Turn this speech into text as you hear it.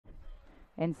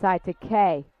Inside to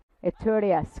Kay.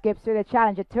 Ituria skips through the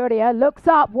challenge. Ituria looks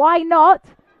up. Why not?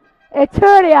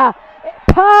 Ituria.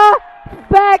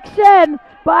 Perfection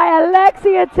by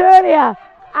Alexi Ituria.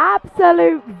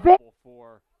 Absolute victory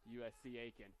for USC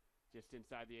Aiken. Just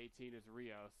inside the 18 is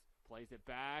Rios. Plays it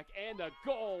back and a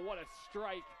goal. What a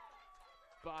strike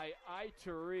by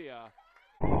Ituria.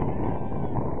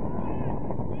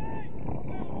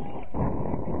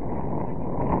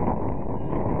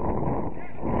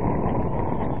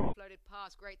 Floated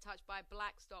pass, great touch by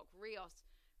Blackstock. Rios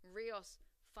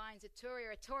finds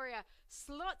Ituria. Ituria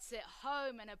slots it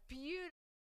home and a beautiful.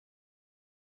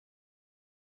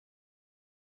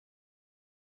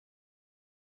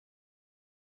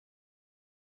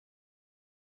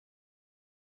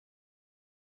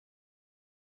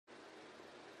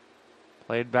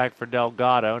 Played back for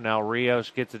Delgado. Now Rios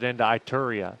gets it into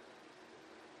Ituria.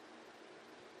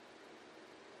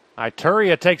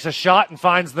 Ituria takes a shot and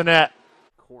finds the net.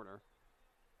 Corner.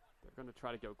 They're going to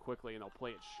try to go quickly, and they'll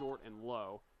play it short and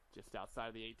low. Just outside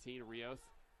of the 18, Rios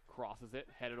crosses it,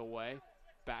 headed away.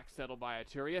 Back settled by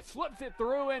Ituria. Slips it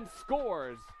through and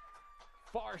scores.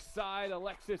 Far side,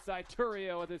 Alexis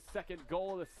Ituria with his second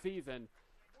goal of the season.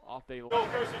 Off they go,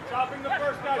 Kirsten, chopping the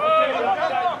first guy. Okay,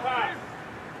 outside pass.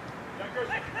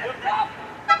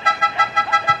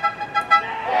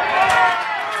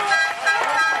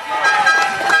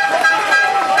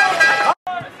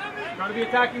 Got to be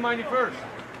attacking minded first.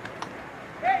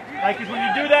 Like, when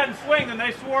you do that and swing, then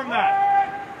they swarm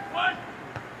that. One.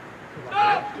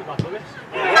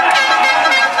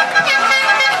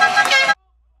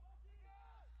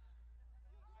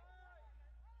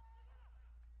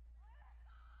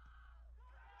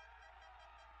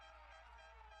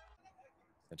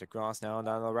 Sent across now and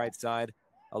on the right side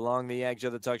along the edge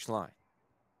of the touchline.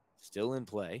 Still in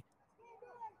play.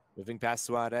 Moving past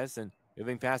Suarez and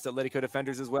moving past Atletico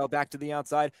defenders as well. Back to the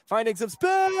outside. Finding some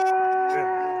space.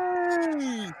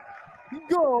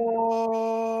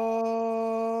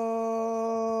 Goal!